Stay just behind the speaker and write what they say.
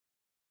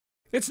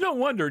It's no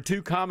wonder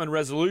two common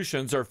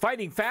resolutions are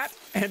fighting fat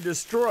and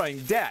destroying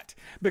debt,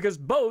 because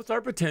both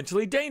are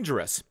potentially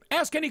dangerous.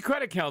 Ask any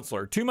credit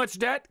counselor. Too much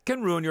debt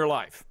can ruin your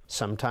life.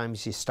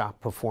 Sometimes you stop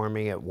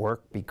performing at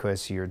work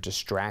because you're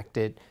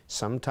distracted.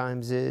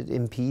 Sometimes it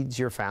impedes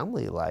your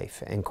family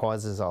life and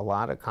causes a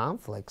lot of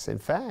conflicts. In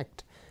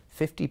fact,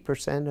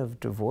 50% of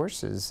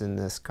divorces in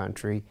this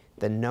country,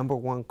 the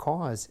 #1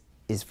 cause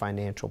is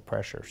financial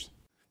pressures.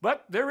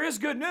 But there is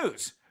good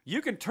news.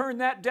 You can turn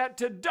that debt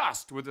to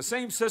dust with the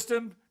same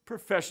system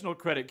professional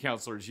credit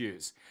counselors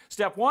use.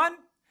 Step 1,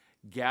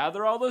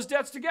 gather all those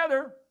debts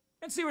together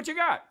and see what you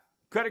got.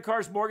 Credit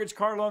cards, mortgage,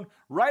 car loan,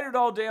 write it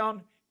all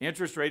down,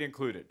 interest rate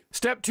included.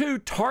 Step 2,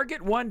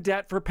 target one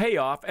debt for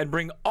payoff and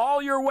bring all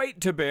your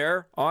weight to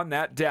bear on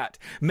that debt.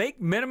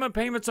 Make minimum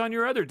payments on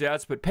your other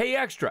debts, but pay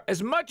extra,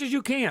 as much as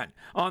you can,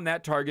 on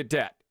that target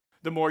debt.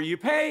 The more you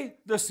pay,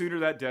 the sooner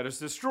that debt is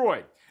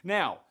destroyed.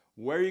 Now,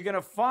 where are you going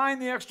to find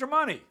the extra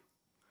money?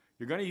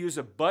 You're going to use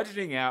a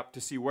budgeting app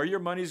to see where your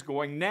money's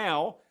going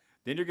now.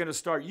 Then you're going to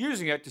start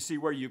using it to see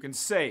where you can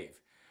save.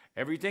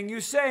 Everything you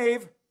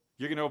save,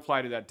 you're going to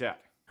apply to that debt.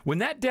 When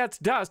that debt's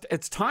dust,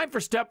 it's time for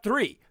step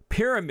 3,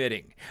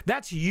 pyramiding.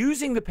 That's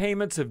using the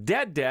payments of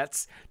dead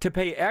debts to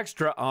pay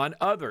extra on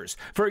others.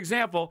 For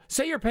example,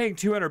 say you're paying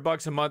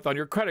 $200 a month on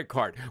your credit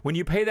card. When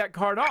you pay that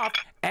card off,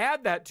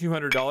 add that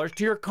 $200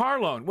 to your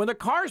car loan. When the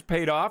car's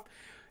paid off,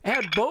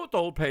 add both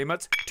old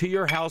payments to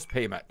your house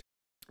payment.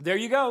 There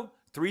you go,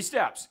 3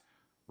 steps.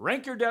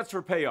 Rank your debts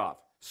for payoff,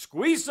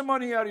 squeeze some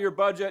money out of your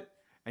budget,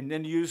 and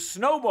then use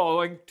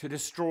snowballing to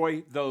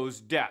destroy those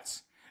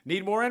debts.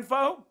 Need more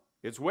info?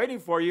 It's waiting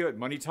for you at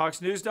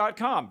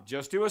moneytalksnews.com.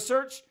 Just do a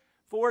search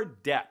for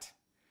debt.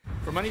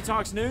 For Money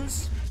Talks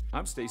News,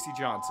 I'm Stacy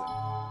Johnson.